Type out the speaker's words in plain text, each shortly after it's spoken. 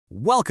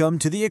Welcome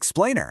to the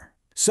Explainer.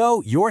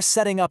 So you're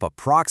setting up a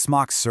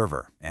Proxmox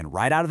server, and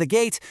right out of the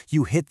gate,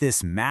 you hit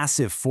this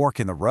massive fork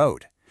in the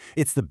road.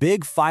 It's the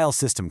big file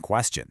system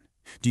question.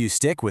 Do you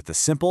stick with the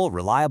simple,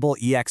 reliable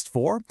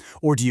Ext4,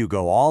 or do you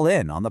go all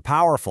in on the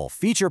powerful,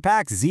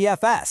 feature-packed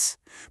ZFS?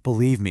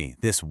 Believe me,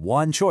 this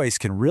one choice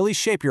can really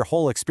shape your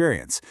whole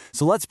experience,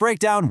 so let's break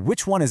down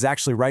which one is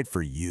actually right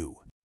for you.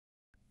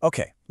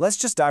 Okay, let's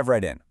just dive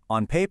right in.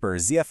 On paper,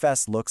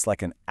 ZFS looks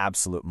like an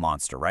absolute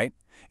monster, right?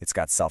 It's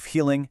got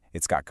self-healing,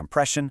 it's got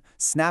compression,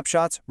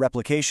 snapshots,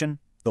 replication,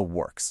 the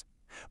works.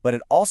 But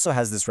it also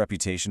has this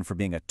reputation for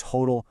being a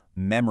total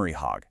memory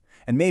hog,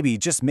 and maybe,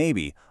 just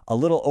maybe, a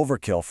little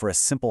overkill for a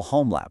simple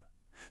Homelab.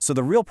 So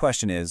the real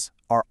question is,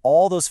 are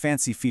all those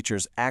fancy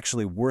features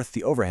actually worth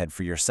the overhead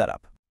for your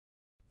setup?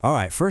 All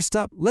right, first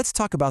up, let's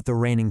talk about the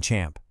reigning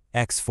champ,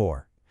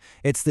 X4.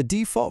 It's the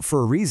default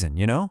for a reason,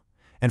 you know?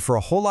 And for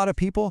a whole lot of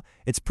people,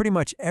 it's pretty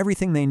much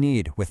everything they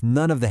need with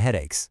none of the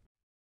headaches.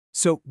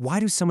 So why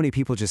do so many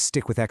people just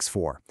stick with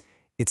X4?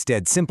 It's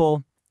dead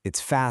simple, it's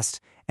fast,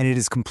 and it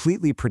is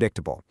completely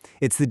predictable.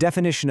 It's the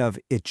definition of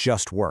it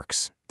just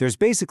works. There's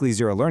basically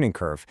zero learning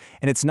curve,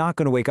 and it's not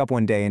going to wake up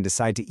one day and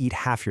decide to eat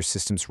half your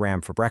system's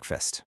RAM for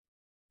breakfast.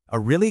 A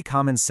really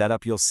common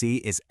setup you'll see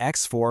is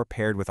X4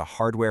 paired with a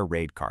hardware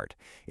RAID card.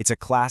 It's a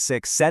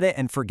classic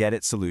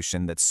set-it-and-forget-it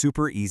solution that's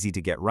super easy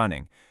to get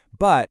running.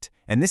 But,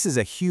 and this is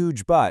a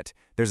huge but,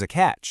 there's a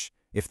catch.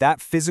 If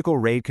that physical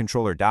RAID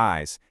controller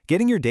dies,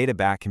 getting your data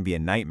back can be a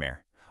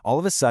nightmare. All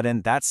of a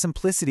sudden, that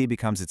simplicity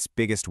becomes its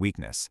biggest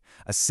weakness,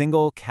 a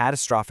single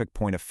catastrophic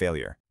point of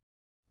failure.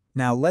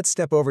 Now let's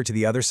step over to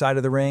the other side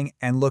of the ring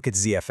and look at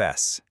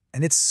ZFS.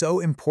 And it's so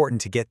important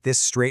to get this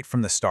straight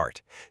from the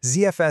start.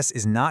 ZFS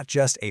is not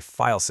just a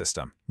file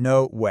system.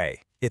 No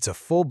way. It's a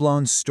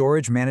full-blown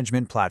storage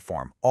management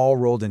platform, all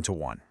rolled into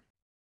one.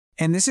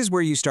 And this is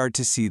where you start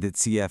to see that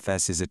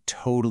ZFS is a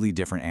totally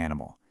different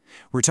animal.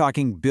 We're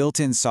talking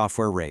built-in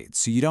software RAID,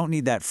 so you don't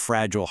need that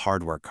fragile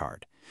hardware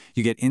card.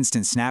 You get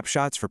instant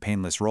snapshots for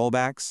painless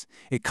rollbacks.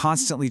 It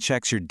constantly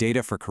checks your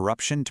data for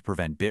corruption to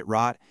prevent bit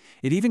rot.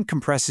 It even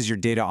compresses your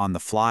data on the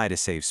fly to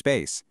save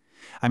space.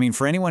 I mean,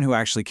 for anyone who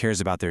actually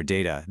cares about their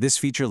data, this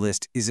feature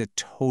list is a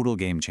total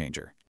game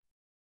changer.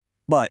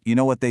 But you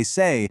know what they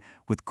say,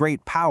 with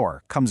great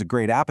power comes a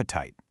great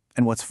appetite.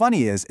 And what's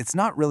funny is, it's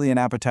not really an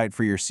appetite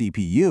for your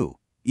CPU.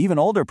 Even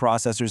older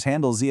processors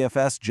handle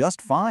ZFS just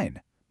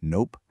fine.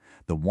 Nope.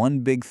 The one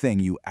big thing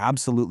you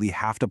absolutely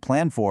have to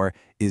plan for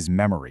is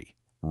memory,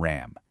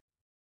 RAM.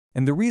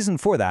 And the reason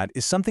for that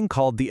is something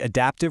called the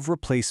Adaptive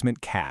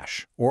Replacement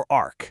Cache, or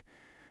ARC.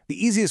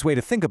 The easiest way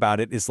to think about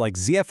it is like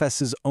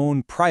ZFS's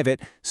own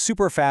private,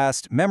 super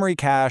fast memory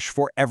cache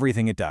for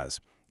everything it does.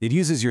 It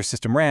uses your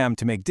system RAM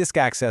to make disk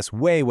access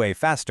way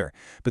faster,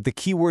 but the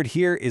key word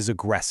here is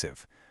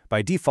aggressive.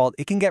 By default,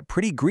 it can get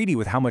pretty greedy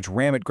with how much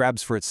RAM it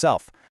grabs for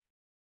itself.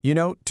 You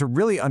know, to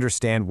really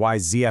understand why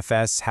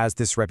ZFS has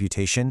this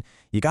reputation,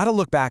 you gotta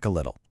look back a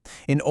little.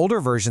 In older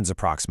versions of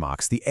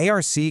Proxmox, the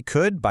ARC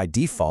could, by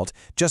default,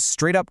 just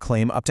straight up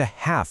claim up to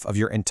half of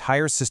your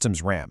entire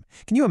system's RAM.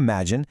 Can you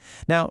imagine?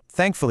 Now,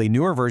 thankfully,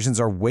 newer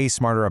versions are way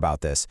smarter about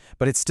this,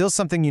 but it's still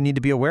something you need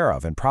to be aware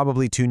of and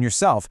probably tune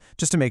yourself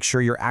just to make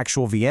sure your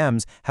actual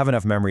VMs have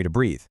enough memory to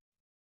breathe.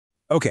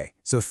 Okay,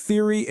 so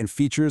theory and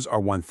features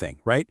are one thing,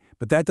 right?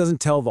 But that doesn't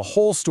tell the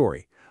whole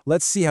story.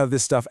 Let's see how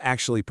this stuff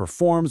actually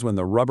performs when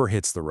the rubber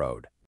hits the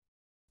road.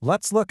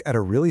 Let's look at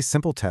a really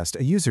simple test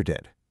a user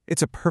did.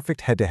 It's a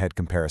perfect head-to-head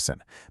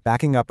comparison,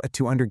 backing up a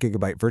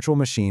 200GB virtual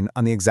machine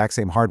on the exact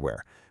same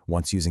hardware,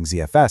 once using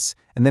ZFS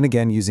and then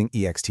again using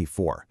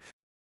Ext4.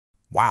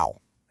 Wow,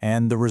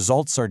 and the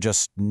results are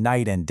just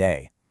night and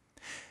day.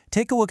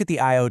 Take a look at the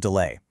I/O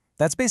delay.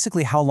 That's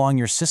basically how long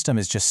your system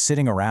is just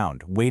sitting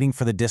around, waiting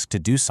for the disk to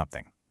do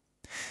something.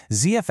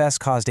 ZFS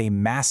caused a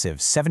massive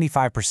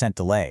 75%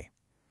 delay.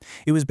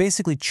 It was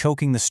basically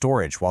choking the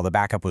storage while the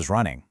backup was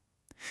running.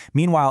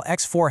 Meanwhile,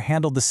 X4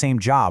 handled the same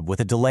job with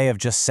a delay of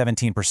just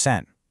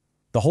 17%.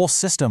 The whole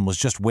system was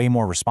just way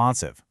more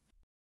responsive.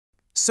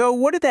 So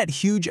what did that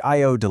huge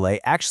I/O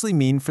delay actually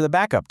mean for the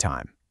backup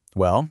time?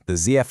 Well, the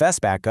ZFS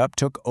backup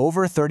took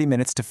over 30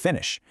 minutes to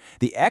finish.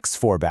 The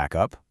X4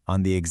 backup,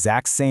 on the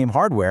exact same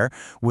hardware,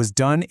 was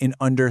done in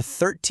under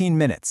 13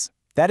 minutes.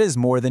 That is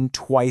more than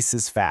twice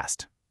as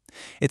fast.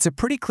 It's a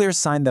pretty clear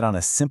sign that on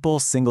a simple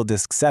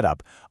single-disk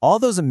setup, all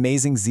those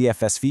amazing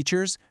ZFS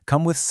features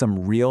come with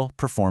some real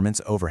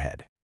performance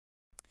overhead.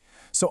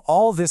 So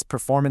all this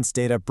performance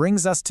data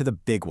brings us to the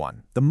big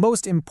one, the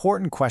most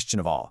important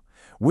question of all.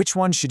 Which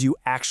one should you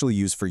actually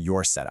use for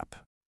your setup?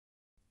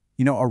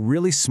 You know, a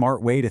really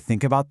smart way to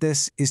think about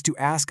this is to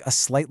ask a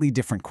slightly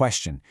different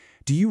question.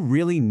 Do you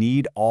really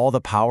need all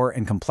the power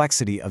and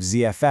complexity of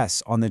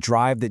ZFS on the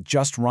drive that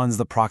just runs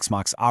the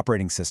Proxmox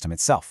operating system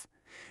itself?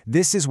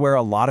 This is where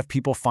a lot of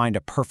people find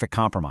a perfect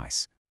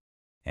compromise.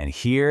 And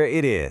here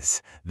it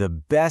is, the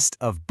best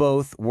of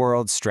both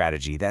worlds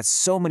strategy that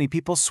so many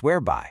people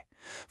swear by.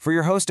 For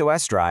your host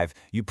OS drive,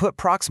 you put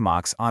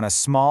Proxmox on a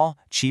small,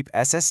 cheap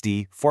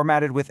SSD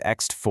formatted with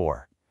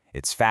Ext4.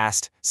 It's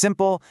fast,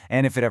 simple,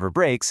 and if it ever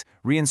breaks,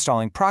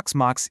 reinstalling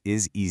Proxmox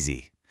is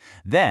easy.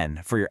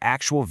 Then, for your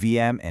actual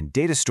VM and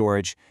data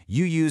storage,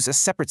 you use a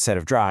separate set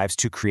of drives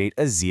to create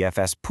a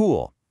ZFS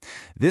pool.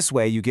 This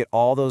way, you get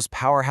all those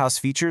powerhouse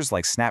features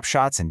like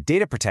snapshots and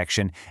data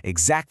protection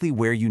exactly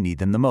where you need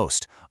them the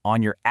most,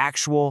 on your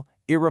actual,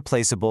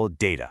 irreplaceable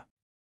data.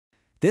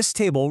 This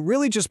table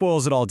really just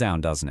boils it all down,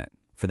 doesn't it?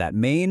 For that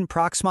main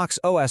Proxmox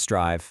OS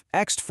drive,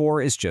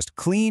 Ext4 is just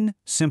clean,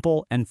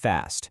 simple, and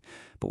fast.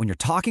 But when you're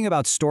talking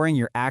about storing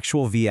your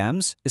actual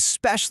VMs,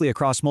 especially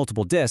across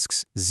multiple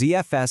disks,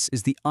 ZFS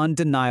is the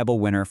undeniable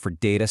winner for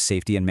data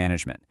safety and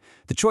management.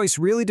 The choice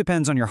really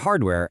depends on your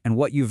hardware and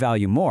what you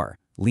value more,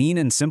 lean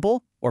and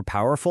simple or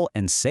powerful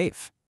and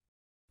safe.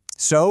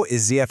 So,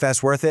 is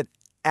ZFS worth it?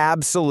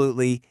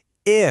 Absolutely,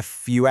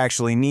 if you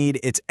actually need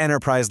its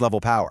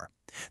enterprise-level power.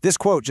 This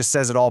quote just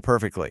says it all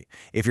perfectly.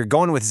 If you're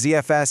going with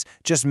ZFS,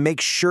 just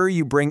make sure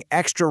you bring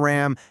extra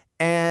RAM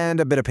and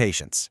a bit of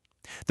patience.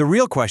 The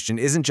real question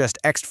isn't just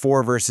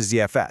Ext4 versus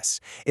ZFS.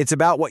 It's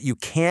about what you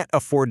can't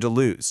afford to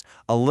lose,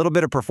 a little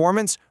bit of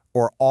performance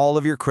or all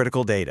of your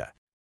critical data.